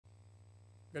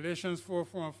Galatians 4,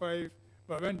 4 and 5.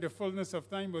 But when the fullness of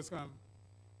time was come,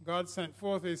 God sent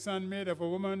forth a son made of a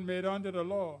woman made under the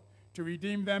law, to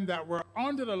redeem them that were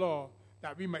under the law,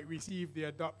 that we might receive the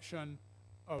adoption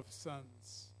of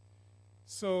sons.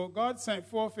 So God sent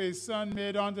forth a son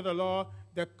made under the law.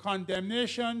 The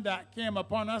condemnation that came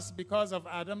upon us because of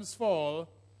Adam's fall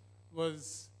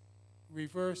was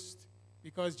reversed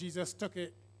because Jesus took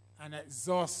it and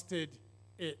exhausted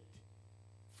it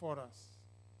for us.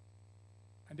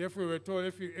 And therefore we're told,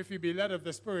 if you be led of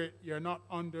the Spirit, you're not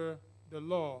under the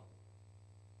law.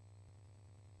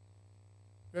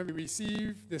 When we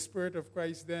receive the Spirit of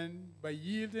Christ, then, by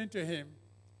yielding to him,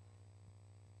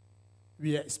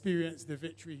 we experience the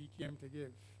victory he came to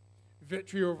give.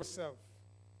 Victory over self.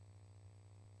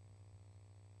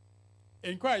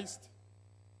 In Christ,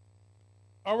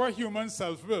 our human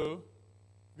self-will,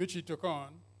 which he took on,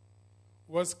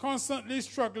 was constantly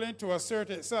struggling to assert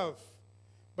itself.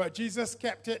 But Jesus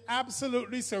kept it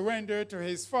absolutely surrendered to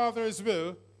his Father's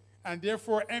will and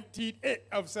therefore emptied it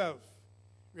of self.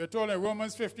 We are told in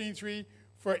Romans 15:3,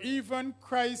 for even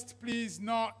Christ pleased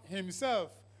not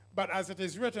himself, but as it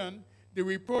is written, the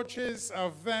reproaches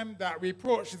of them that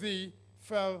reproach thee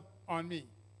fell on me.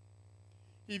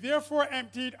 He therefore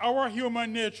emptied our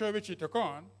human nature, which he took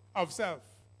on, of self.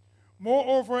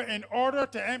 Moreover, in order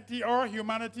to empty our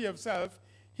humanity of self,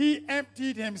 he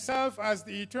emptied himself as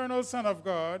the eternal Son of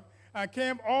God and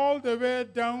came all the way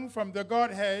down from the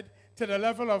Godhead to the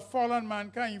level of fallen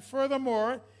mankind.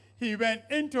 Furthermore, he went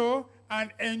into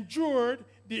and endured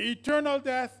the eternal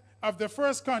death of the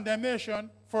first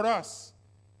condemnation for us.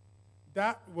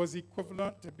 That was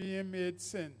equivalent to being made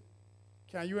sin.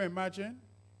 Can you imagine?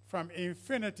 From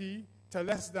infinity to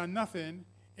less than nothing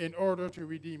in order to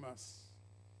redeem us.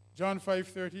 John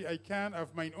 5:30, I can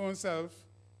of mine own self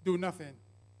do nothing.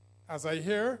 As I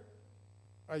hear,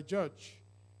 I judge,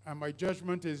 and my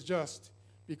judgment is just,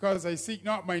 because I seek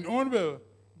not mine own will,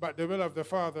 but the will of the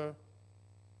Father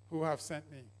who hath sent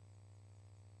me.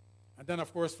 And then,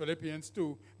 of course, Philippians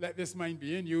 2, let this mind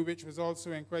be in you, which was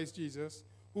also in Christ Jesus,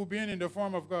 who being in the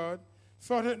form of God,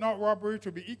 thought it not robbery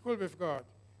to be equal with God,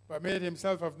 but made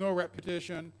himself of no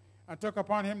reputation, and took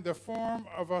upon him the form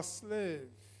of a slave,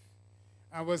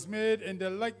 and was made in the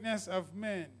likeness of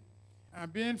men.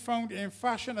 And being found in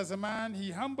fashion as a man,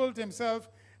 he humbled himself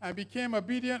and became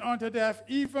obedient unto death,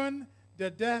 even the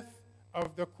death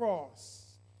of the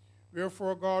cross.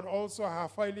 Wherefore God also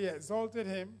hath highly exalted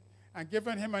him, and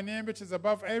given him a name which is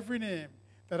above every name,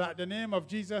 that at the name of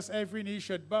Jesus every knee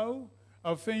should bow,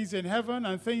 of things in heaven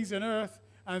and things in earth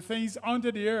and things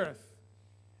under the earth,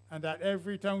 and that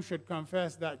every tongue should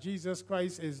confess that Jesus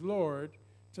Christ is Lord,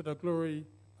 to the glory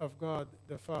of God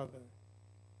the Father.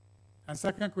 And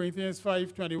 2 Corinthians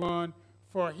 5:21,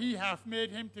 for he hath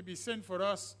made him to be sin for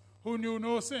us who knew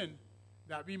no sin,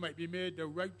 that we might be made the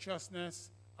righteousness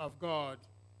of God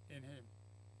in him.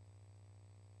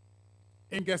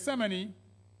 In Gethsemane,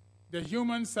 the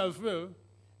human self-will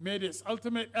made its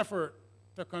ultimate effort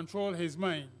to control his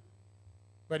mind.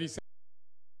 But he said,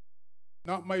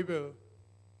 not my will,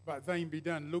 but thine be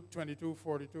done. Luke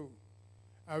 22:42.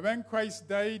 And when Christ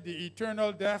died the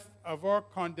eternal death of our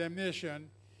condemnation,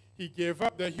 he gave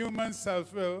up the human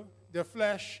self-will, the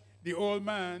flesh, the old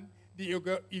man,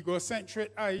 the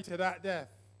egocentric I to that death.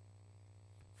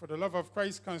 For the love of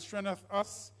Christ constraineth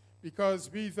us, because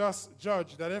we thus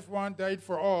judge that if one died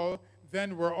for all,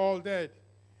 then we're all dead.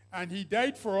 And he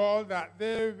died for all, that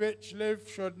they which live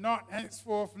should not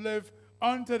henceforth live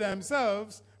unto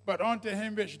themselves, but unto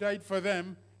him which died for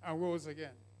them and rose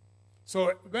again.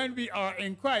 So when we are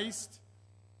in Christ,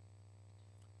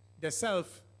 the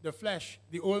self, the flesh,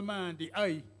 the old man, the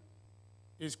I,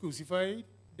 is crucified,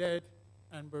 dead,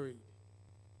 and buried.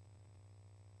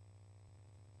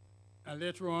 And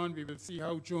later on, we will see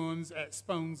how Jones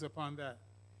expounds upon that.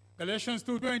 Galatians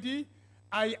 2:20,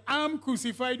 I am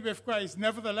crucified with Christ,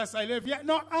 nevertheless I live, yet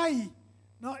not I,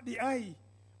 not the I,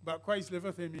 but Christ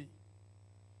liveth in me.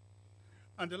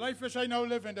 And the life which I now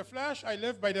live in the flesh, I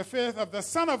live by the faith of the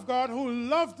Son of God, who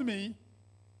loved me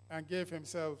and gave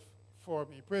himself for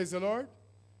me. Praise the Lord.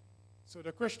 So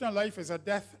the Christian life is a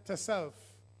death to self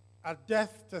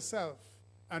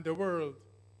and the world.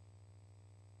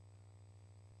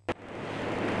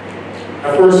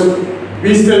 Of course,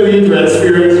 we still need to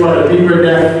experience what a deeper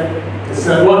death to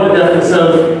self, what the death to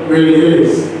self really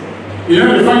is. You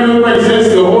know, the final point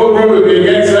says the whole world will be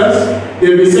against us.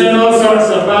 They'll be saying all sorts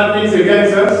of bad things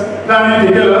against us,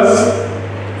 planning to kill us,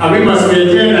 and we must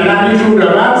maintain an attitude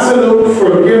of absolute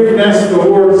forgiveness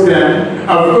towards them,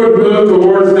 of goodwill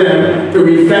towards them, to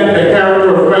reflect the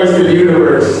character of Christ in the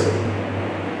universe.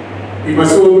 We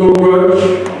must hold no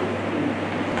grudge.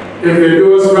 If they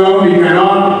do us wrong, we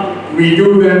cannot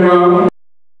redo them wrong.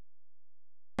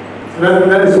 So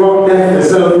that is what death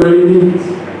itself really means.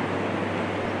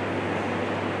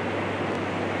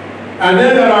 And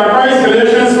then that our Christ,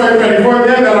 Galatians 5:24,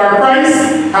 then that our Christ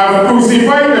have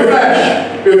crucified the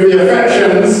flesh with the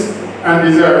affections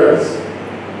and desires.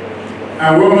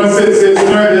 And Romans 6:6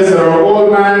 this, that our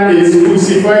old man is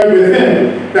crucified with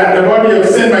him, that the body of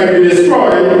sin might be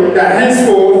destroyed, that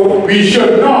henceforth we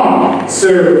should not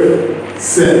serve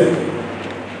sin.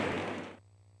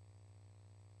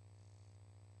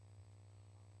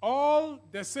 All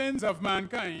the sins of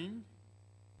mankind,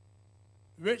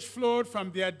 which flowed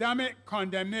from the Adamic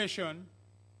condemnation,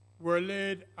 were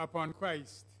laid upon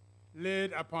Christ,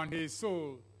 laid upon his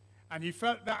soul. And he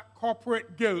felt that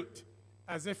corporate guilt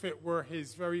as if it were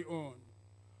his very own.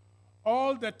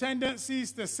 All the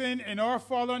tendencies to sin in our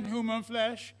fallen human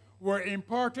flesh were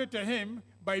imparted to him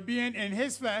by being in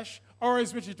his flesh,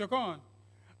 ours which he took on.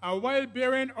 And while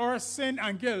bearing our sin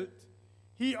and guilt,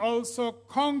 he also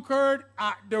conquered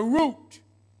at the root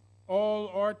all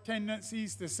our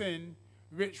tendencies to sin,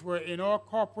 which were in our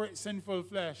corporate sinful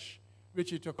flesh,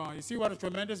 which he took on. You see what a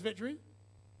tremendous victory?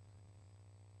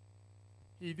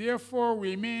 He therefore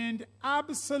remained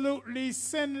absolutely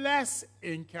sinless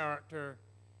in character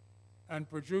and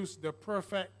produced the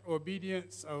perfect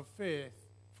obedience of faith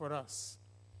for us.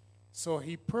 So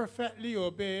he perfectly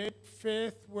obeyed,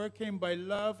 faith working by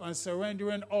love and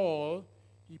surrendering all.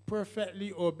 He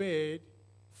perfectly obeyed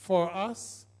for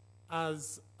us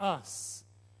as us.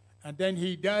 And then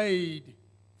he died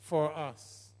for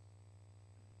us.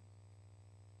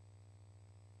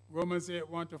 Romans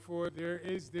 8:1-4, there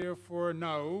is therefore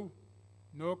now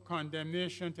no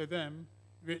condemnation to them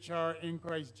which are in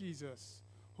Christ Jesus,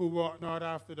 who walk not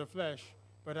after the flesh,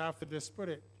 but after the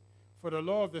Spirit. For the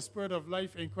law of the Spirit of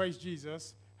life in Christ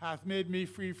Jesus hath made me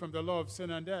free from the law of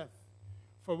sin and death.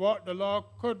 For what the law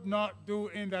could not do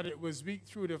in that it was weak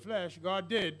through the flesh, God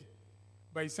did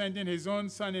by sending his own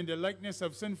Son in the likeness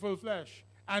of sinful flesh,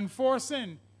 and for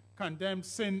sin condemned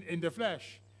sin in the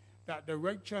flesh, that the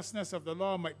righteousness of the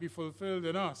law might be fulfilled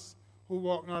in us, who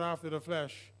walk not after the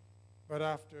flesh, but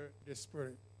after the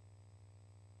Spirit.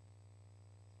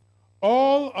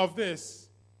 All of this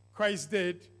Christ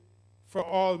did for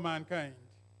all mankind,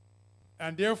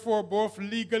 and therefore both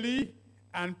legally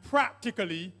and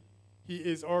practically he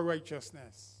is our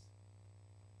righteousness.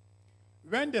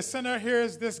 When the sinner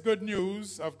hears this good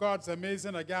news of God's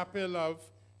amazing agape love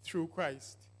through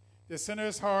Christ, the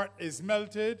sinner's heart is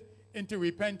melted into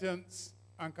repentance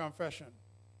and confession.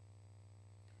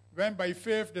 When by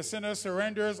faith the sinner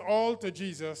surrenders all to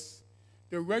Jesus,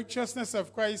 the righteousness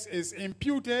of Christ is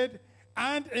imputed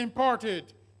and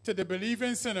imparted to the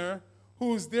believing sinner,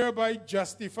 who is thereby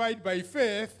justified by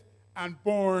faith and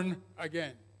born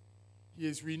again. He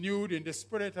is renewed in the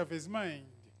spirit of his mind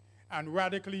and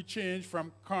radically changed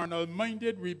from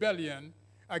carnal-minded rebellion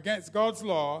against God's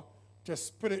law to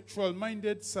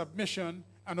spiritual-minded submission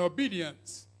and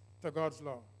obedience to God's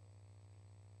law.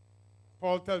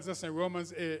 Paul tells us in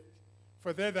Romans 8,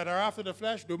 for they that are after the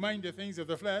flesh do mind the things of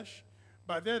the flesh,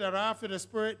 but they that are after the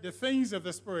Spirit, the things of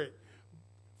the Spirit.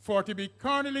 For to be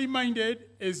carnally minded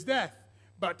is death,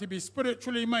 but to be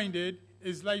spiritually minded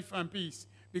is life and peace.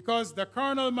 Because the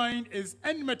carnal mind is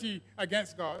enmity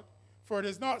against God, for it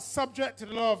is not subject to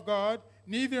the law of God,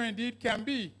 neither indeed can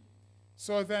be.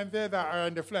 So then they that are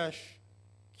in the flesh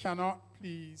cannot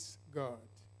please God.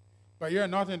 But you are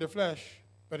not in the flesh,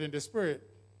 but in the Spirit,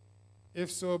 if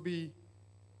so be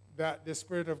that the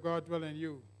Spirit of God dwell in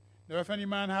you. Now if any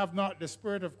man have not the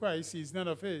Spirit of Christ, he is none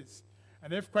of his.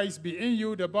 And if Christ be in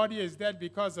you, the body is dead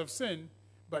because of sin,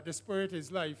 but the Spirit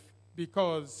is life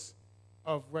because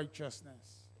of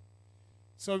righteousness.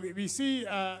 So we see,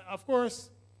 of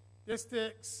course, this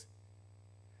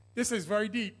is very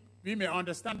deep. We may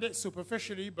understand it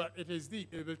superficially, but it is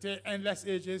deep. It will take endless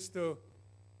ages to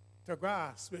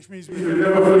grasp, which means we will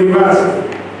never fully grasp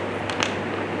it.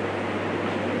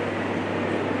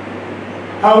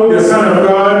 How the Son of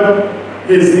God,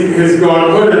 his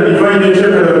Godhood and divine nature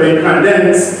could have been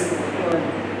condensed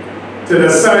to the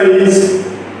size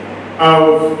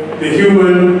of the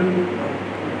human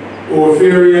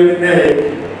ovarian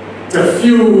egg to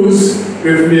fuse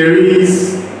with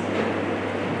Mary's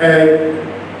egg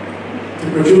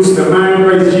to produce the man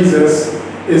Christ Jesus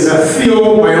is a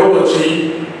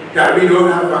theobiology that we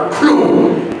don't have a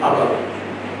clue about.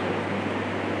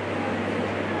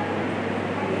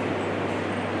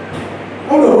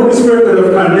 How the Holy Spirit could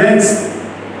have condensed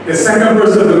the second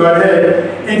person of the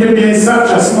Godhead into being such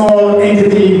a small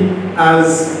entity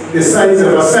as the size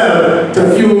of a cell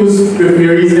to fuse with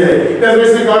Mary's head.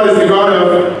 That's why God is the God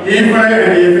of the infinite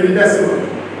and the infinitesimal.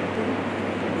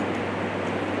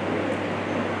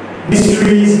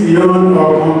 Mysteries beyond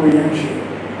our comprehension.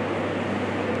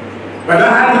 But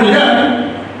that had to be done.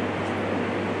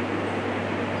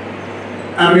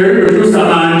 And Mary produced a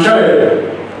man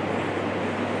child.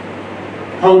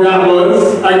 How that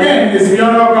was, again, is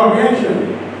beyond our comprehension.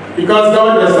 Because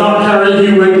God does not carry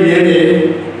human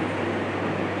DNA.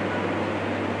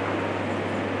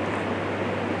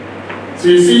 So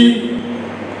you see,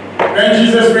 when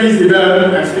Jesus raised the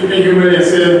bell and speaking humanly and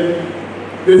said,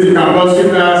 this is the compulsory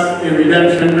class in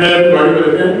redemption, everybody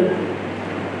will attend.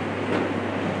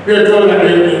 We are told that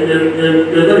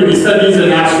there are going to be studies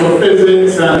in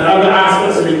astrophysics and other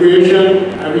aspects of the creation,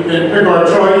 and we can pick our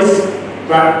choice,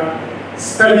 but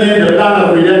studying the plan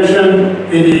of redemption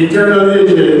in the eternal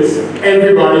ages,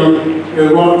 everybody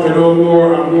will want to know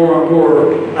more and more and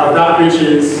more of that which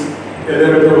is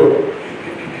illimitable.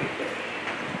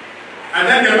 And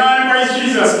then the man Christ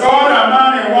Jesus, God and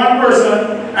man in one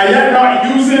person, and yet not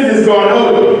using his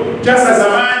Godhood, just as a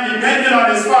man depending on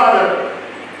his Father,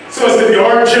 so as to be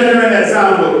our genuine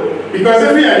example. Because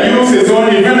if he had used his own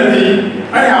divinity,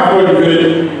 I have no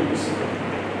divinity.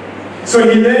 So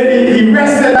he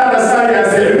rested that aside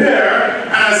as a mirror,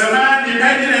 and as a man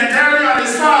depending entirely on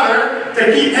his Father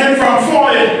to keep him from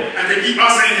falling and to keep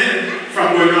us in him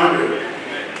from going under.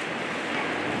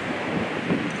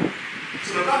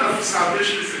 So the plan of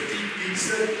salvation is a deep, deep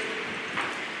step.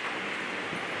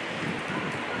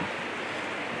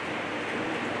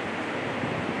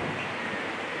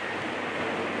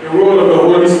 The role of the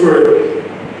Holy Spirit.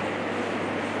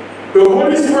 The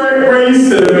Holy Spirit brings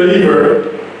to the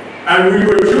believer and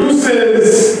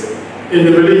reproduces in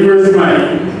the believer's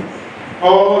mind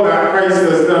all that Christ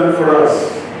has done for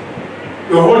us.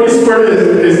 The Holy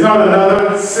Spirit is not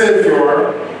another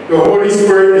Savior. The Holy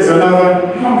Spirit is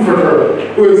another Comforter,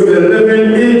 who is the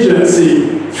living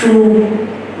agency through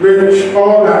which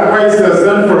all that Christ has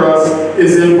done for us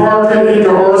is imparted into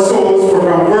our souls for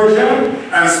conversion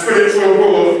and spiritual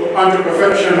growth unto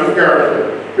perfection of character.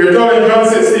 We're told in John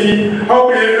 16, how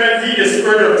when he, the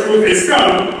Spirit of truth, is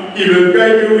come, he will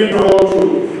guide you into all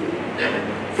truth.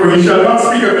 For he shall not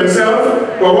speak of himself,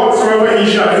 but whatsoever he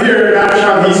shall hear, that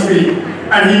shall he speak.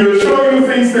 And he will show you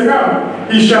things to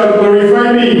come. He shall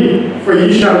glorify me, for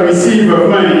he shall receive of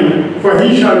mine. For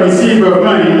he shall receive of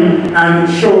mine, and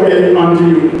show it unto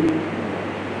you.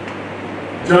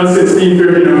 John 16,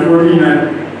 13 and 14, and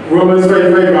Romans 5,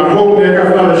 5, and hope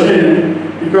maketh not ashamed,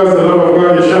 because the love of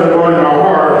God is shed abroad in our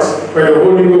hearts by the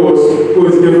Holy Ghost, who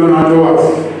is given unto us.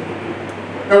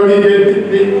 Now,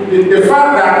 the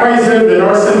fact that Christ lived in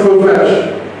our sinful flesh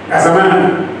as a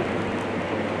man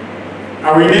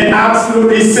and remained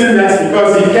absolutely sinless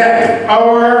because he kept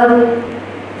our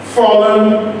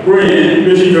fallen brain,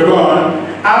 which he took on,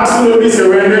 absolutely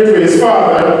surrendered to his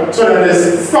Father, so that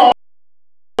his thoughts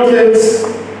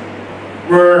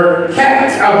were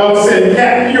kept above sin,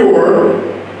 kept pure.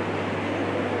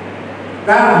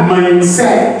 That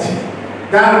mindset,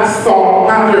 that thought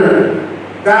pattern,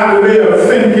 that way of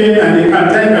thinking and the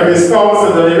content of his thoughts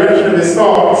and the direction of his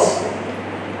thoughts,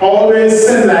 always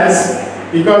sinless,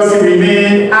 because he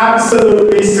remained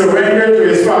absolutely surrendered to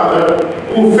his Father,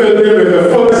 who filled him with the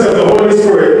fullness of the Holy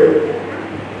Spirit.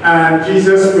 And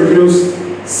Jesus produced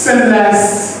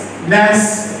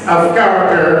sinlessness of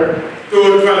character,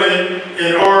 though dwelling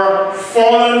in our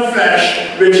fallen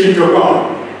flesh, which he took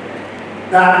on.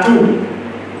 That too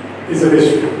is a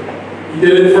mystery. He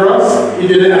did it for us, he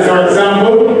did it as our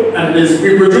example, and it is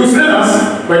reproduced in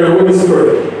us by the Holy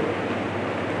Spirit.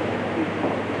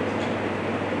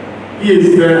 He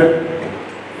is the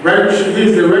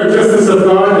righteousness of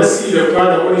God, the seed of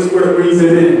God, the Holy Spirit brings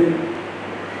it in.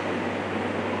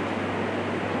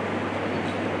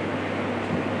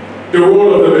 The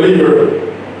role of the believer.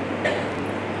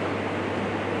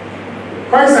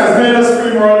 Christ has made us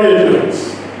free moral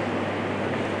agents.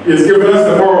 He has given us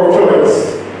the power of choice,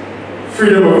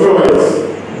 freedom of choice,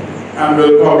 and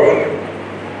willpower.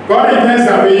 God intends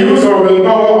that we use our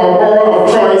willpower, our power of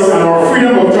choice, and our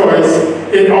freedom of choice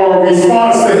in our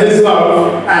response to his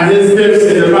love and his gifts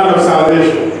in the plan of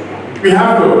salvation. We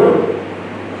have to.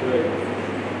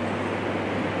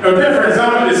 Now, take for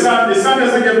example, the sun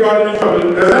doesn't give God any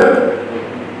trouble, does it?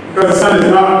 Because the sun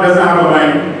doesn't have a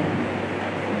mind.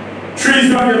 Trees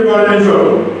don't give God any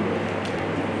trouble,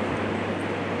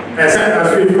 except as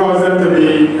we've caused them to be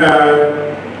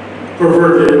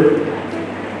perverted.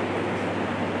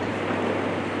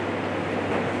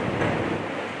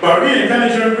 But we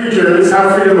intelligent creatures have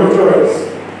freedom of choice.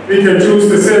 We can choose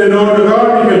to say no to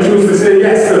God, we can choose to say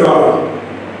yes to God.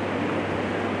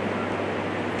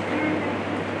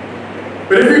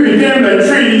 became like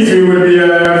trees, we would be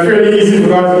fairly easy for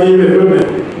God to deal with, wouldn't it?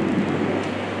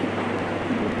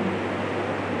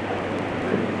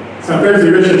 Sometimes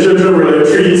you wish your children were like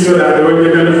trees so that they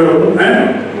wouldn't get into trouble,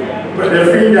 eh? But they're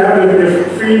free, they have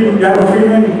a free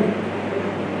mind.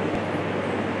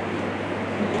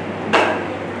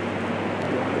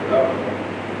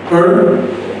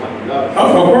 Of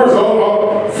course,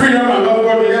 all freedom and love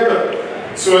go together.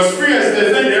 So as free as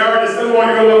they think they are, they still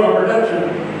want your love and protection.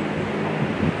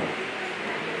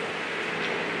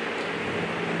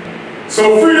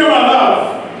 So freedom and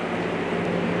love.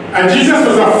 And Jesus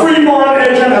was a free moral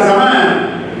agent as a man.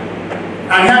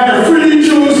 And he had to freely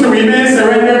choose to remain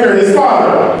surrendered to his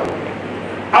Father.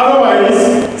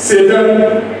 Otherwise,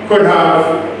 Satan could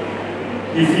have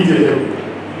defeated him.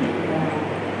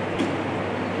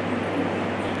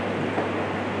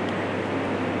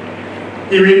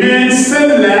 He remained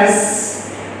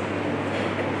sinless,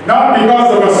 not because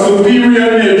of a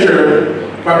superior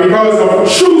nature, but because of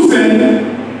choosing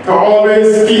to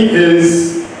always keep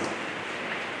his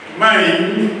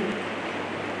mind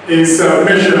in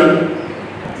submission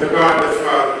to God the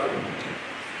Father.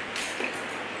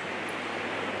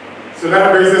 So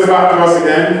that brings us back to us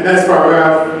again. Next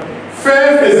paragraph.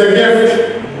 Faith is a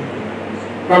gift,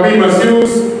 but we must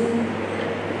use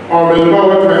our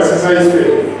willpower to exercise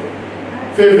faith.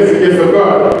 Faith is a gift of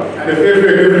God, and the faith we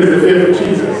are given is the faith of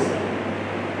Jesus.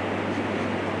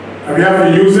 And we have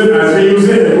to use it. As we use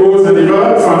it, it grows and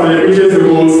develops until it reaches the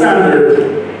gold standard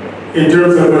in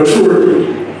terms of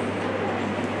maturity.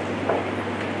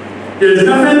 There's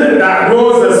nothing that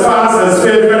grows as fast as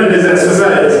faith when it is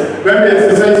exercised. When we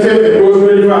exercise faith, it grows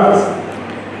really fast.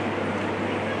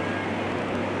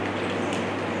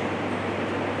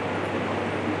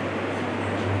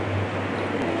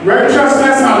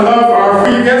 Righteousness and love are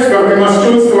free gifts, but we must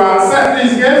choose to accept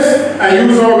these gifts and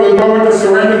use our willpower to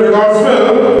surrender to God's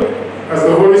will as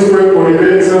the Holy Spirit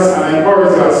motivates us and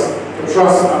encourages us to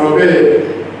trust and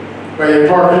obey by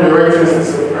imparting the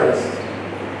righteousness of Christ.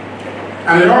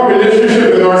 And in our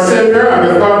relationship with our Savior and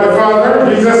with God the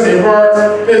Father, Jesus imparts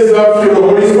his love through the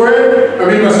Holy Spirit, and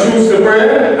we must choose to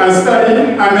pray and study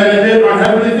and meditate on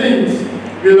heavenly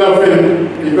things. We love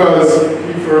him because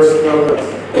he first loved us.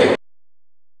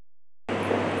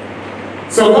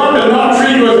 So God will not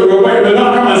treat you as a robot. He will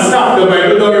not come and stop the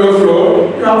Bible down your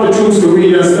throat. You have to choose to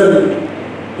read and study.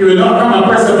 He will not come and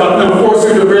press a button and force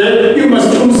you to pray. You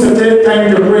must choose to take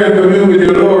time to pray and commune with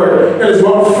your Lord. That is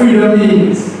what freedom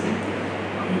means.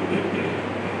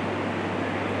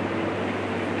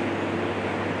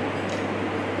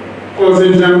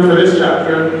 Closing jump for this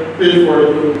chapter, page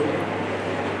 42.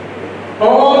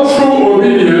 All true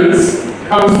obedience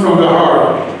comes from the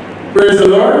heart. Praise the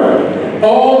Lord.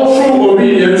 All true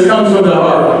obedience comes from the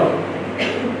heart.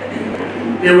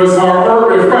 It was our work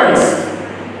with Christ.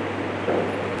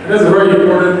 That's a very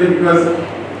important thing because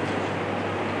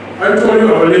I told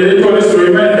you of a lady, told this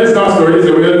story, it's not story, it's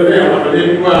a real thing, of a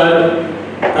lady who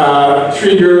had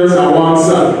 3 girls and 1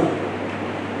 son.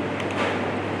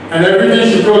 And everything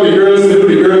she told the girls to do,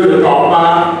 the girls would talk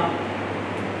back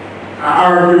and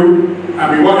argue and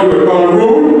be what you would call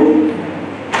rude.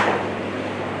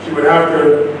 She would have to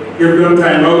give them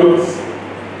time outs.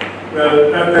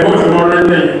 Well, that was a modern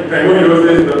thing. Time out in those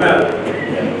days was a bell.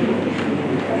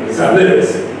 So this.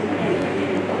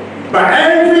 But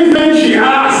everything she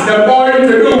asked the boy to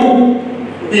do,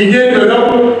 he did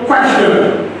without question.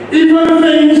 Even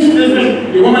things,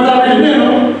 the woman talking to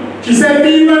him, she said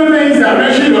even things that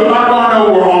when she looked back on her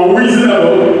were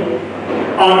unreasonable.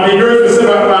 The girls would say,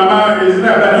 but Mama, isn't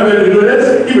that better way to do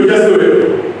this? He would just do it.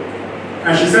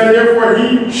 And she said, therefore,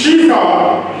 she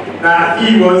thought that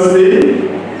he was the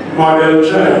model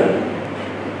child.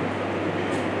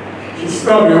 She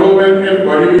stopped the whole when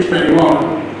everybody reached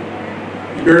 21.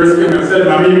 The girls came and said,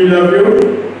 Mommy, we love you.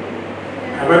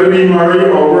 And whether we marry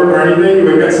or work or anything, you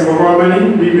will get some of our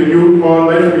money. We will do all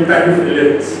life. We thank you for the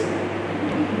lips.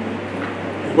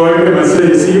 The boy came and said,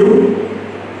 you see you?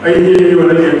 I hate you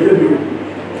and I can kill you.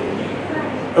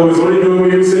 I was only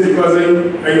doing you said because I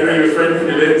was fighting for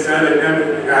the lips and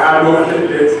I had no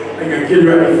lips. I can kill you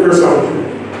at the first opportunity.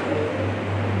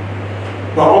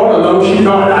 But all along she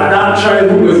thought that that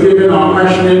child who was given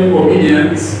unquestioning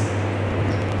obedience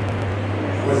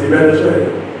was the better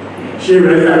child. She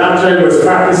realized that that child was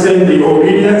practicing the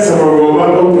obedience of a robot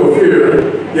out of fear.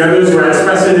 The others were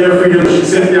expressing their freedom. She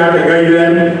simply had to guide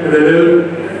them with a little,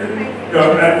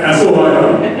 and so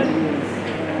on.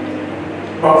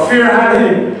 But fear had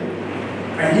him,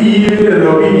 and he yielded an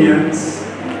obedience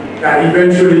that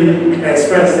eventually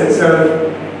expressed itself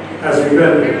as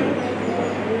rebellion.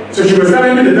 So she was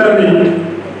telling me to tell me,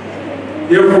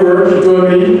 therefore, she told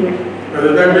me,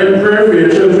 But the time pray for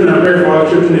your children and pray for all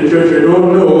children in church, you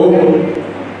don't know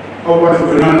what is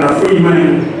going on in a free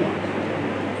mind.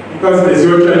 Because it's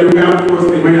your child, you can't force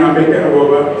the mind and make it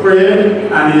over. Pray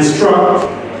and instruct.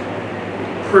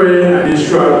 Pray and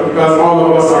instruct, because all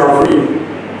of us are free.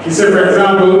 She said, for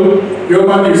example, your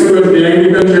mother used to go to the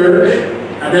Anglican church,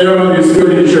 and then your mother used to go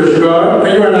to the Church of God,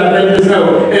 and you are not Adventist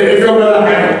now. If your mother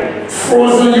had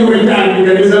frozen you into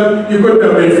Anglicanism, you couldn't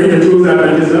have been free to choose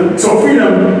Adventism. So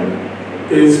freedom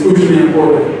is crucially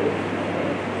important.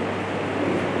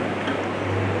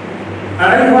 And I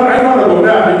thought about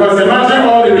that, because imagine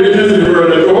all the religions in the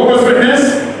world. The Jehovah's Witness,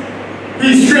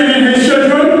 he's training his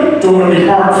children to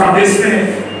depart from this faith.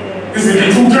 This is the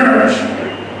true church.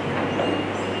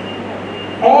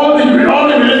 All the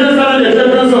religions that are their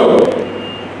children, so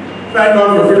thank God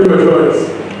for freedom of choice.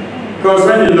 Because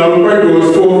when the love boy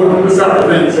goes over, we start to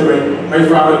think, so when my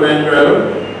father meant well,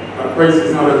 Christ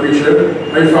is not a preacher.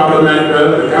 My father meant well,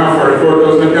 the town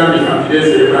 44,000 county from the days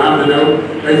of Abraham to now.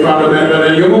 My father meant well,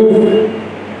 and you move.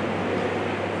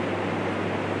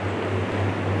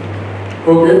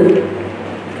 Okay?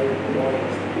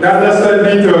 That led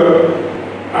me to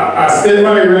a statement I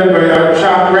read by a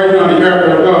chap writing on the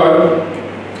character of God.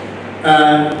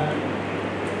 And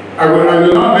I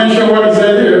will not mention what he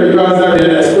said here because that is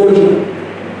an exposure.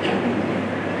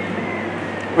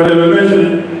 But I will mention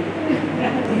it.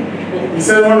 He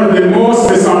said one of the most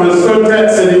misunderstood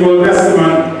texts in the Old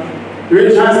Testament,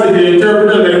 which has to be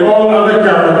interpreted like all other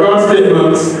character of God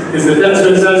statements, is the text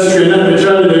which says, train up the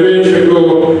child in the way it should go,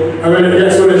 and when it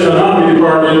gets so it shall not be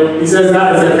departed. He says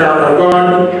that is a character of God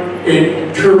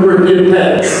interpreted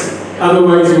text.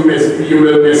 Otherwise you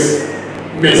will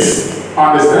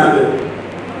misunderstand it.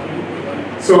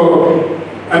 So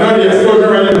I know the exposure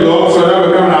right in the law, so that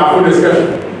will come in our full discussion.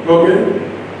 Okay?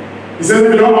 He says if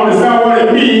you don't understand what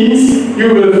it means, you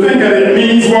will think that it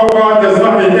means what God does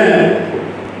not intend.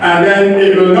 And then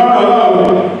it will not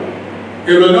allow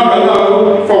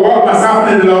for what must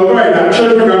happen in the law, right? That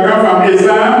children can come from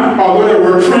Islam, although they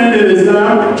were trained in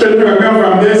Islam, children can come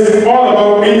from this, all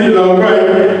about being the law,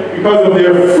 right? Because of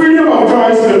their freedom of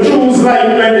choice to choose life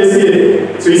when they see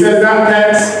it. So he says that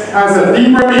text has a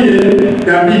deeper meaning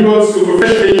than people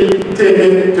superficially take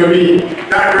it to be.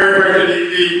 That word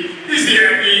is the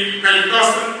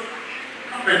Pentecostal,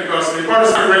 not Pentecostal, the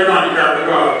Protestant right now, the character of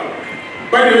God.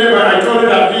 By the way, but I told you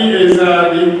that he is the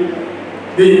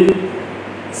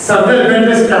Seventh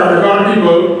Adventist character of God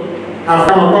people have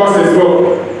come across his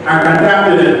book and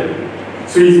contacted him.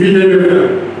 So he's meeting with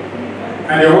them.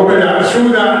 And they're hoping that through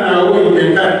that now we can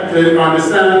get to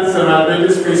understand some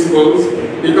Adventist principles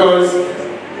because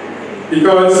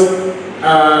eternal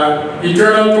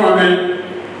torment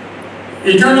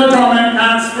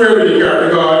can't square with the character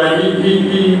of God, and he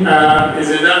is in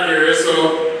that area. So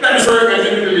that is where I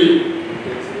continue to be.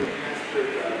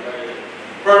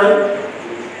 Pardon?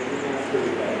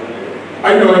 I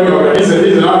know. These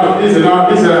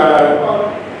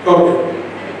are okay.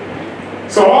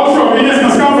 So all obedience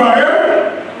must come from here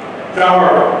to our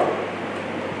heart.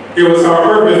 It was our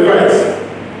purpose with Christ.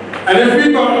 And if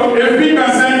people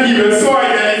consent, he will so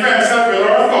identify himself with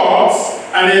our thoughts,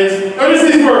 and it, notice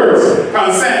these words,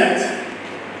 consent.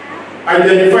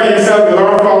 Identify himself with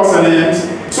our thoughts and it.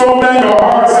 So blend our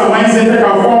hearts and minds into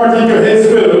conformity to his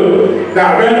will,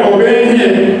 that when obeying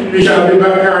him, we shall be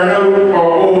back carrying out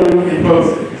our own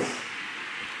impulses.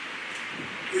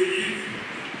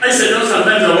 I said,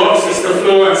 sometimes I watch Sister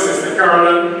Flo and Sister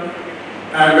Carolyn,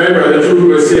 and my brother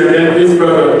Drew was here, and then his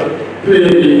brother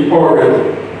played the organ.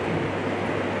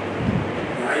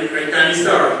 I can't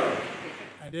start.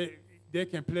 And they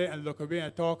can play and look away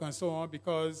and talk and so on,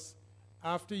 because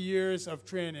after years of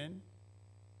training,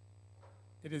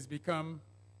 it has become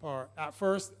part. At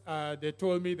first, they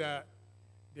told me that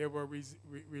they were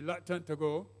reluctant to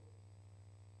go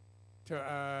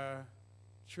to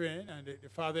train, and the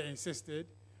father insisted.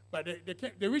 But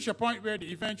they reached a point where they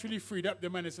eventually freed up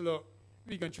them and said, look,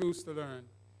 we can choose to learn.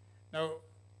 Now,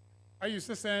 I used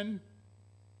to send,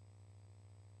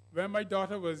 when my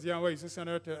daughter was young, I used to send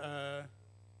her to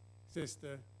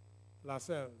Sister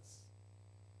Lascelles.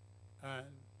 And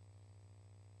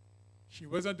she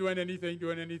wasn't doing anything,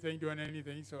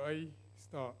 so I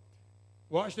stopped.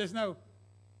 Watch this now.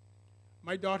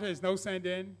 My daughter is now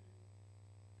sending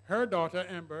her daughter,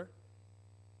 Amber,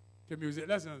 to music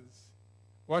lessons.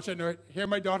 Watch it now. Hear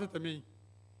my daughter to me.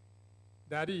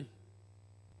 Daddy,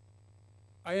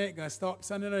 I ain't going to stop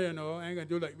sending her, I ain't going to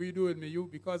do like we do with me,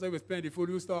 because I was playing the fool,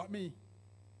 you stop me.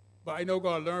 But I know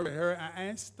God learn with her, and I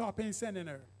ain't stopping sending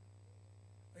her.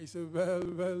 I said,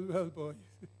 well, boy.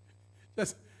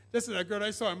 Just as a girl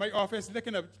I saw in my office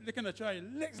licking a child,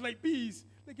 licks like peas.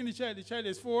 looking at the child. The child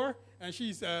is 4, and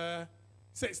she's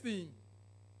 16.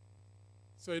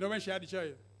 So you know when she had the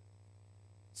child.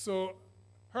 So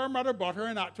her mother bought her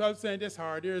in at 12 saying, this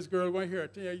hard, this girl won't hear a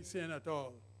thing you saying at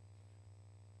all.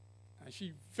 And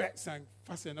she vexed and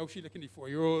fussing. Now she looking at the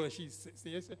 4-year-old, and she's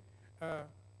 16. I said,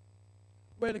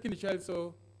 why looking at the child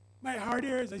so, my hard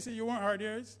ears? I said, you want hard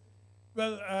ears?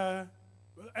 Well,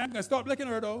 I'm going to stop looking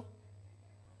at her, though.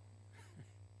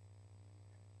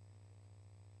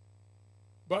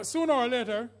 But sooner or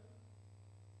later,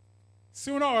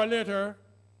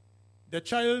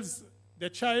 the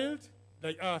child,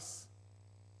 like us,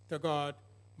 to God,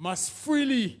 must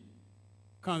freely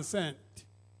consent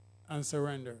and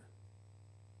surrender.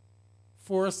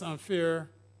 Force and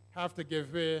fear have to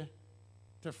give way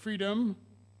to freedom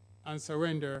and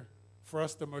surrender for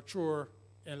us to mature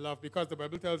in love, because the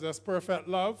Bible tells us perfect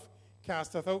love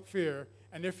casteth out fear.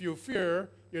 And if you fear,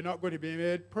 you're not going to be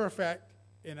made perfect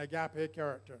in agape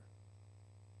character.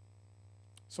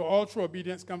 So all true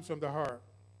obedience comes from the heart.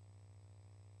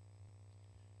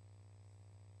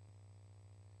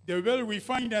 The will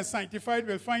refined and sanctified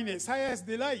will find its highest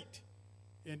delight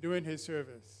in doing his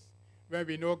service. When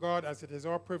we know God as it is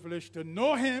our privilege to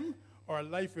know him, our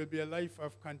life will be a life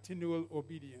of continual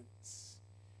obedience.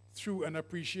 Through an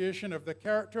appreciation of the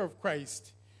character of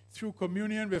Christ, through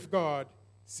communion with God,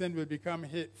 sin will become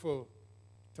hateful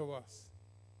to us.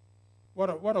 What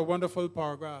a wonderful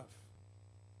paragraph.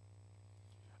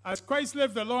 As Christ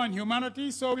lived the law in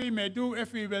humanity, so we may do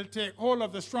if we will take hold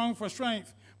of the strong for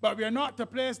strength. But we are not to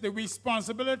place the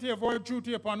responsibility of our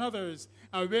duty upon others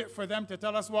and wait for them to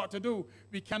tell us what to do.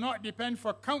 We cannot depend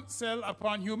for counsel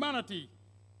upon humanity.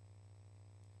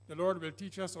 The Lord will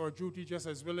teach us our duty just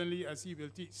as willingly as he will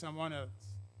teach someone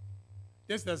else.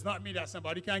 This does not mean that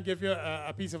somebody can give you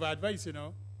a piece of advice, you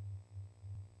know.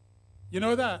 You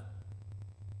know that?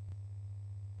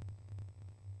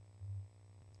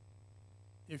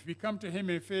 If we come to him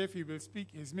in faith, he will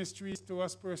speak his mysteries to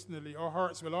us personally. Our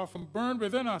hearts will often burn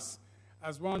within us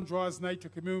as one draws nigh to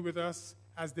commune with us,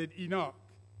 as did Enoch.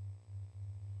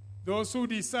 Those who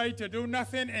decide to do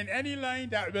nothing in any line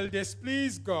that will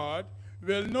displease God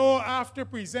will know after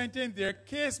presenting their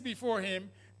case before him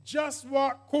just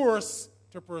what course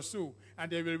to pursue.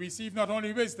 And they will receive not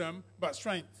only wisdom, but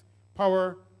strength,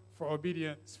 power for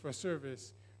obedience, for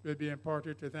service will be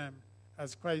imparted to them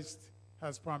as Christ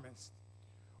has promised.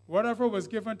 Whatever was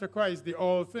given to Christ, the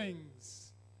all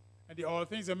things, and the all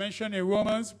things are mentioned in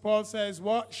Romans, Paul says,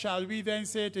 what shall we then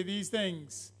say to these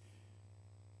things?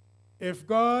 If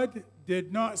God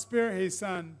did not spare his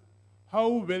son, how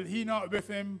will he not with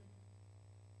him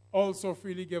also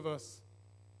freely give us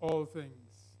all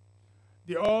things?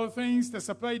 The all things to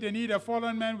supply the need of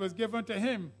fallen men was given to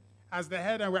him as the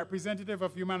head and representative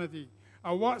of humanity.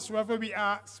 And whatsoever we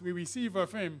ask, we receive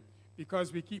of him,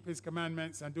 because we keep his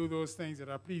commandments and do those things that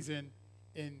are pleasing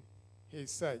in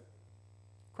his sight.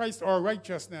 Christ, our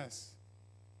righteousness,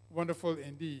 wonderful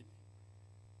indeed.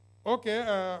 Okay,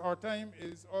 our time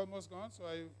is almost gone, so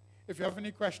if you have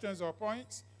any questions or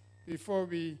points before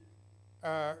we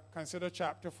consider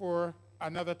chapter 4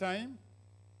 another time.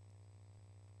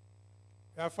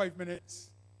 We have 5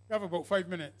 minutes. We have about 5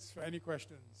 minutes for any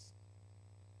questions.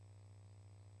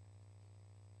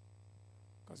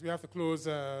 Because we have to close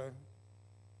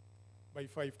by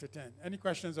 5 to 10. Any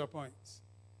questions or points?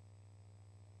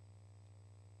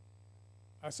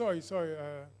 Sorry,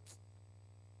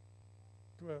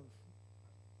 12.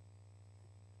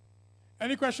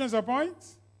 Any questions or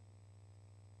points?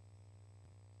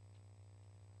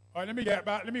 All right, let me get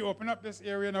back. Let me open up this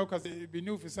area now because it will be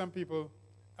new for some people.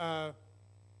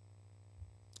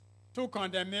 2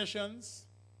 condemnations,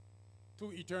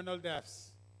 2 eternal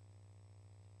deaths.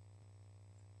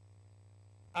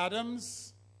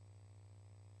 Adam's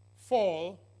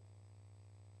fall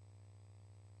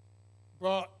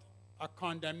brought a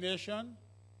condemnation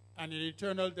and an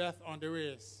eternal death on the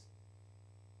race.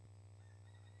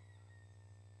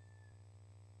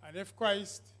 And if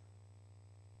Christ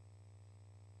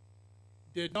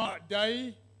did not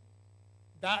die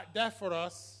that death for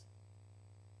us,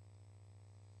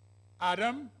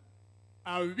 Adam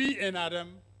and we in Adam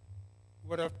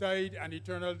would have died an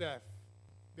eternal death.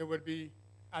 There would be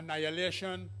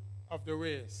annihilation of the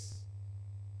race,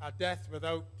 a death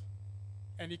without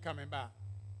any coming back.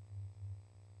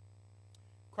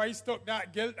 Christ took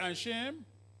that guilt and shame,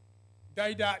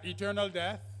 died that eternal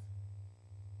death,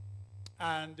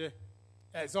 and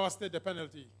exhausted the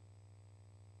penalty.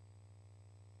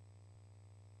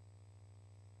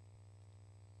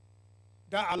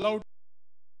 That allowed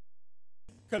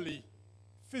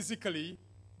physically,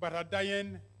 but a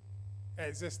dying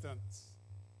existence.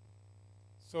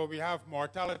 So we have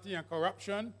mortality and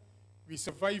corruption. We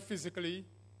survive physically.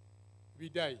 We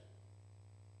die.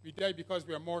 We die because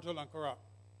we are mortal and corrupt.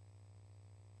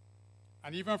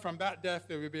 And even from that death,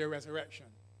 there will be a resurrection.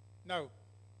 Now,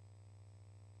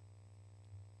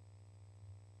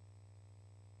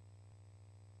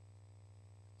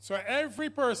 so every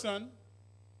person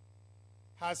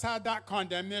has had that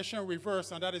condemnation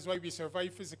reversed, and that is why we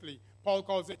survive physically. Paul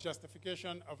calls it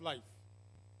justification of life.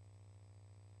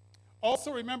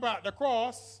 Also, remember at the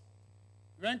cross,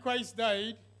 when Christ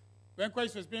died, when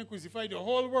Christ was being crucified, the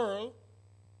whole world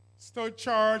stood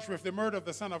charged with the murder of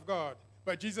the Son of God.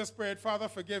 But Jesus prayed, Father,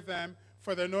 forgive them,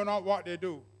 for they know not what they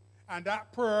do. And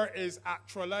that prayer is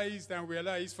actualized and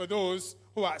realized for those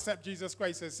who accept Jesus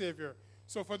Christ as Savior.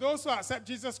 So for those who accept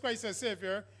Jesus Christ as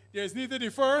Savior, there is neither the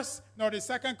first nor the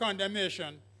second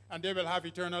condemnation, and they will have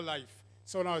eternal life,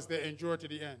 so long as they endure to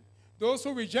the end. Those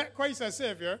who reject Christ as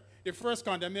Savior, the first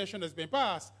condemnation has been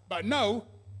passed. But now,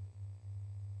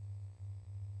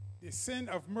 the sin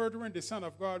of murdering the Son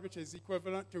of God, which is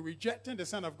equivalent to rejecting the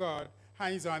Son of God,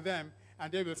 hangs on them,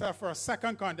 and they will suffer a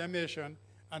second condemnation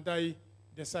and die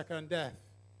the second death.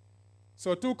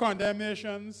 So 2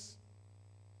 condemnations,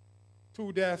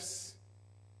 2 deaths,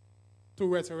 2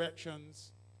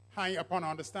 resurrections, hang upon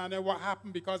understanding what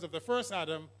happened because of the first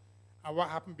Adam and what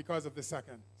happened because of the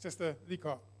second. Sister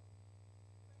Leacock.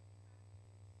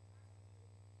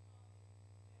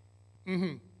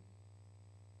 Mm-hmm.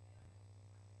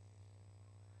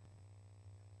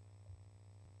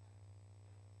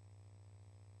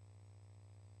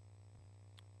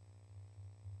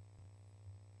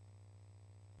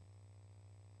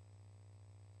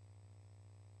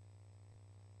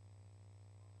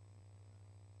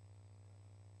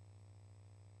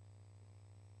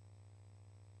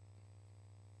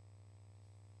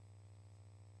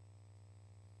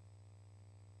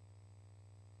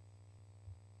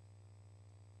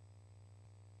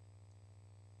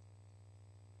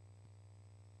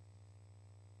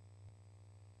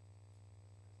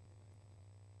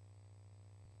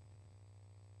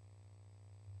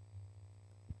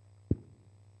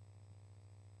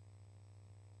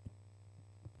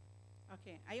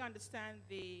 Okay, I understand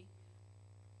the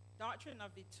doctrine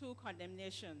of the 2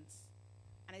 condemnations,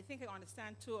 and I think I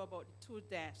understand too about the 2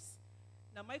 deaths.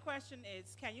 Now, my question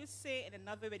is, can you say in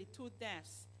another way the 2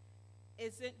 deaths?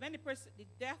 Is it when the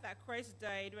death that Christ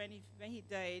died, when he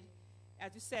died,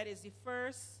 as you said, is the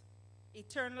first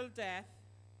eternal death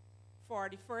for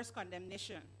the first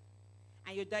condemnation,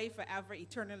 and you die forever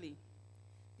eternally.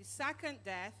 The second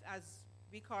death, as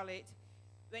we call it,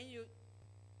 when you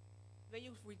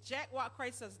reject what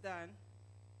Christ has done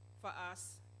for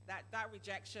us, that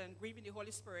rejection, grieving the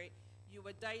Holy Spirit, you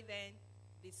would die then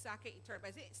the second eternal.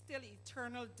 But is it still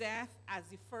eternal death as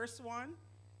the first one?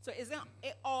 So isn't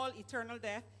it all eternal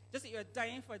death? Just that you're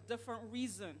dying for a different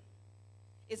reason.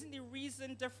 Isn't the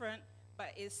reason different,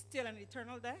 but it's still an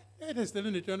eternal death? It is still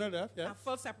an eternal death, yes. And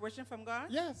full separation from God?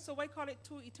 Yes. So why call it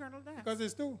 2 eternal deaths? Because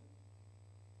it's 2.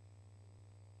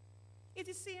 It's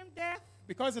the same death.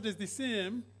 Because it is the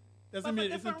same, doesn't but mean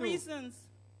for it's 2. different reasons.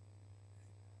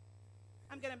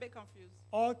 I'm getting a bit confused.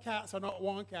 All cats are not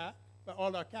one cat, but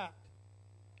all are cat.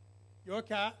 Your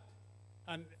cat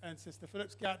and Sister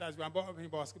Phillips' cat that's been brought up in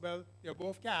basketball, they're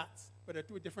both cats, but they're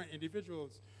 2 different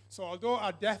individuals. So although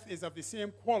our death is of the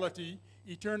same quality,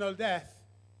 eternal death.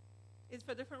 It's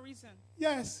for a different reason.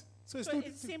 Yes. So it's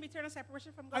the same eternal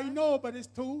separation from God? I know, but it's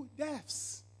 2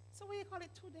 deaths. So why you call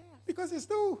it 2 deaths? Because it's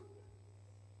 2.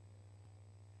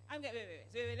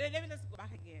 Wait. Let me just go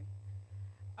back again.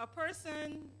 A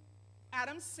person,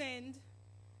 Adam sinned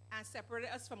and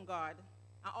separated us from God,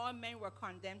 and all men were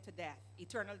condemned to death,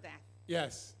 eternal death.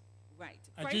 Yes. Right.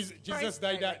 And Jesus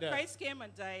died that death. Christ came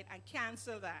and died and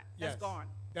canceled that. That's gone.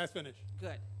 That's finished.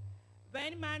 Good.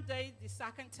 When man died the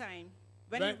second time,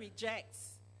 when he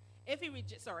rejects, if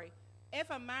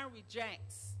a man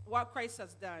rejects what Christ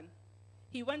has done,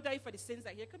 he won't die for the sins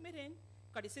that he's committing,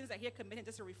 because the sins that he's committing is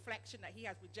just a reflection that he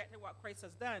has rejected what Christ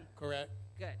has done. Correct.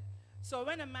 Good. So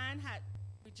when a man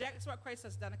rejects what Christ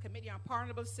has done and commits the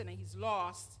unpardonable sin and he's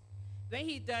lost, when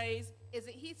he dies,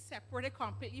 isn't he separated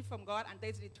completely from God and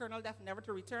dies in eternal death, never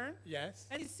to return? Yes.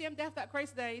 And it's the same death that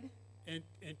Christ died?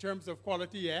 In terms of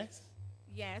quality, yes.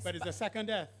 Yes. But it's a second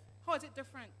death. How is it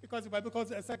different? Because the Bible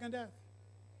calls it a second death.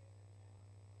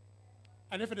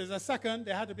 And if it is a second,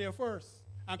 there had to be a first.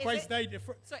 And Christ died the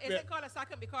first. So is it called a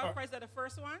second because Christ died the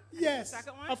first one? Yes. The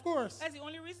second one? Of course. That's the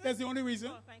only reason? That's the only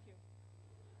reason. Oh, thank you.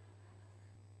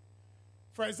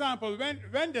 For example,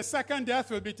 when the second death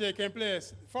will be taking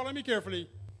place, follow me carefully.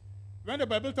 When the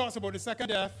Bible talks about the second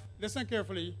death, listen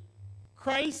carefully.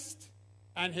 Christ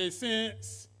and his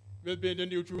saints will be in the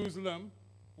New Jerusalem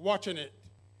watching it.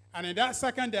 And in that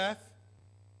second death,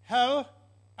 hell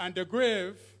and the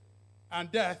grave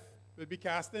and death will be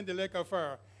cast in the lake of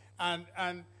fire.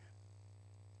 And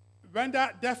when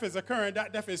that death is occurring,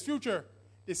 that death is future.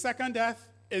 The second death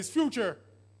is future.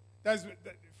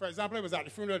 For example, I was at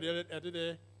the funeral the other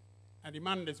day, and the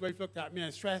man and his wife looked at me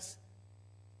and stressed,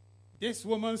 this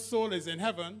woman's soul is in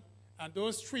heaven, and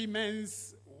those three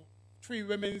women's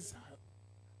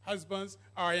husbands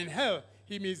are in hell.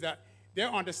 He means that their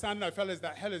understanding of hell is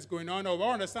that hell is going on. Or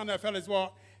our understanding of hell is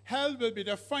what? Hell will be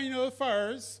the final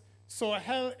fires, so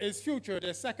hell is future.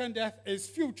 The second death is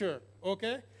future,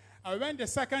 okay? And when the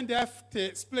second death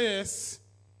takes place,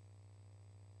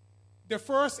 the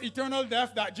first eternal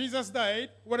death that Jesus died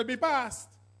would be past.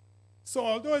 So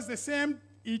although it's the same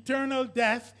eternal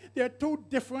death, there are two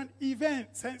different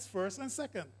events, hence first and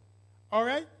second. All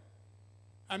right?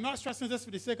 I'm not stressing this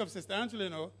for the sake of Sister Angela,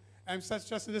 no. I'm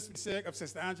stressing this for the sake of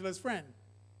Sister Angela's friend.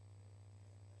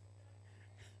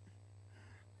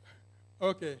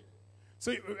 Okay.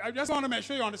 So I just want to make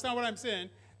sure you understand what I'm saying.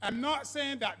 I'm not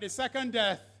saying that the second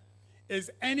death is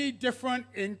any different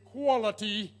in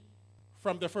quality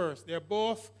from the first. They're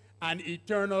both an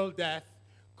eternal death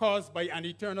caused by an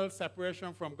eternal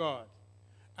separation from God.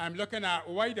 I'm looking at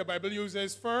why the Bible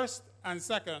uses first and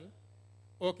second,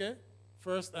 okay?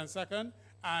 First and second,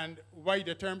 and why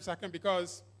the term second,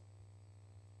 because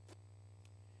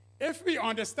if we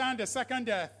understand the second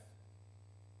death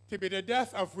to be the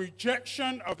death of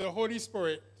rejection of the Holy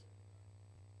Spirit,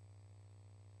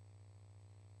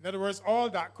 in other words, all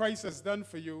that Christ has done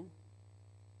for you,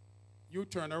 you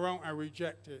turn around and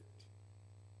reject it.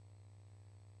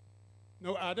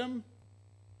 No, Adam,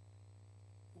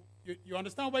 you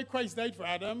understand why Christ died for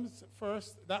Adam's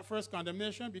first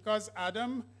condemnation? Because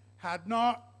Adam had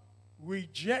not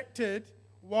rejected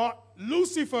what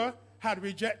Lucifer had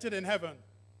rejected in heaven.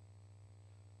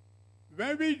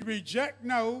 When we reject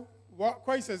now what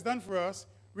Christ has done for us,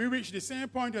 we reach the same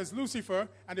point as Lucifer,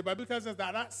 and the Bible tells us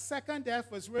that that second death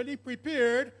was really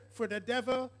prepared for the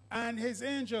devil and his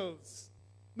angels.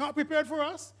 Not prepared for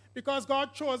us, because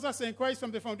God chose us in Christ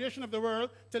from the foundation of the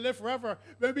world to live forever.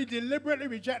 When we deliberately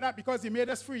reject that because he made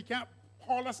us free, can't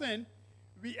haul us in,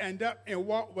 we end up in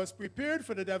what was prepared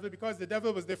for the devil, because the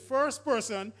devil was the first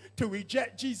person to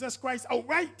reject Jesus Christ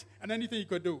outright and anything he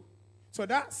could do. So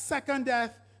that second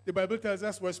death, the Bible tells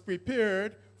us, was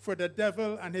prepared for the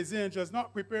devil and his angels,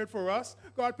 not prepared for us.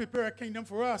 God prepared a kingdom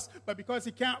for us, but because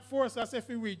he can't force us, if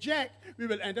we reject, we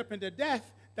will end up in the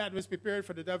death that was prepared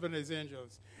for the devil and his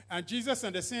angels. And Jesus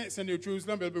and the saints in New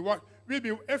Jerusalem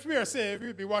if we are saved,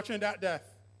 we'll be watching that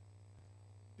death,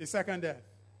 the second death.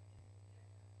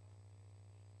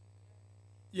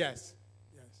 Yes.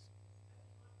 Yes.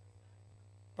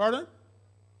 Pardon?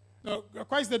 No,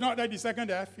 Christ did not die the second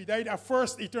death. He died a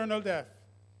first eternal death.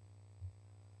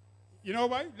 You know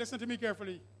why? Listen to me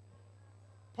carefully.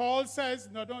 Paul says,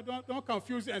 no, don't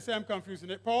confuse it and say I'm confusing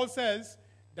it. Paul says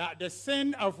that the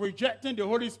sin of rejecting the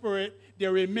Holy Spirit,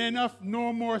 there remaineth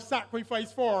no more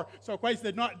sacrifice for. So Christ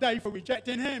did not die for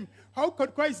rejecting him. How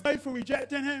could Christ die for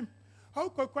rejecting him? How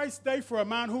could Christ die for a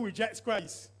man who rejects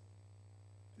Christ?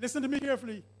 Listen to me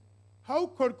carefully. How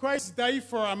could Christ die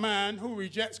for a man who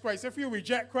rejects Christ? If you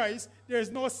reject Christ, there is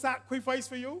no sacrifice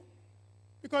for you,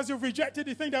 because you've rejected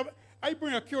the thing that I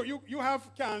bring a cure. You have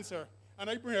cancer, and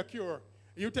I bring a cure.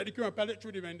 You take the cure and pelt it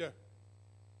through the window.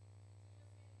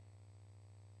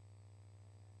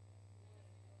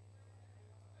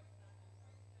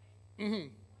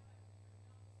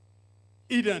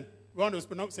 Eden. One was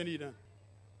pronounced in Eden.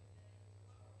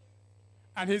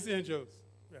 And his angels.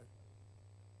 Right.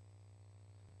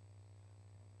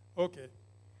 Okay.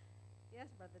 Yes,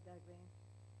 Brother Douglin.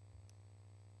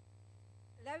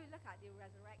 Let me look at the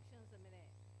resurrections a minute.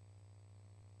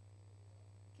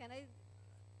 Can I?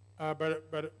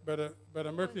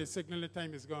 But Mercury's signaling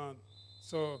time is gone.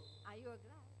 So. Are you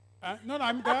glad? No,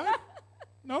 I'm glad.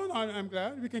 No, I'm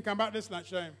glad. We can come back this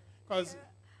lunchtime, because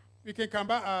we can come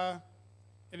back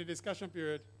in the discussion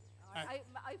period. I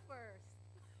first.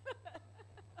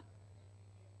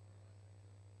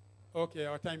 Okay,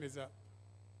 our time is up.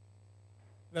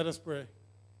 Let us pray.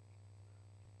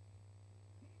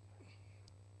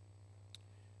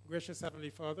 Gracious Heavenly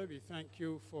Father, we thank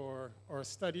you for our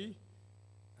study.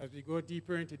 As we go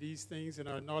deeper into these things and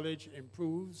our knowledge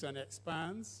improves and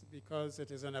expands, because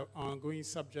it is an ongoing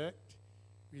subject,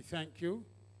 we thank you.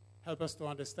 Help us to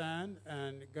understand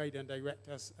and guide and direct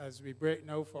us as we break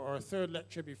now for our third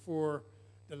lecture before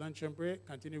the luncheon break.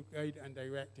 Continue to guide and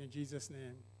direct in Jesus'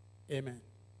 name. Amen.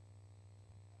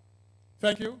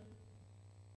 Thank you.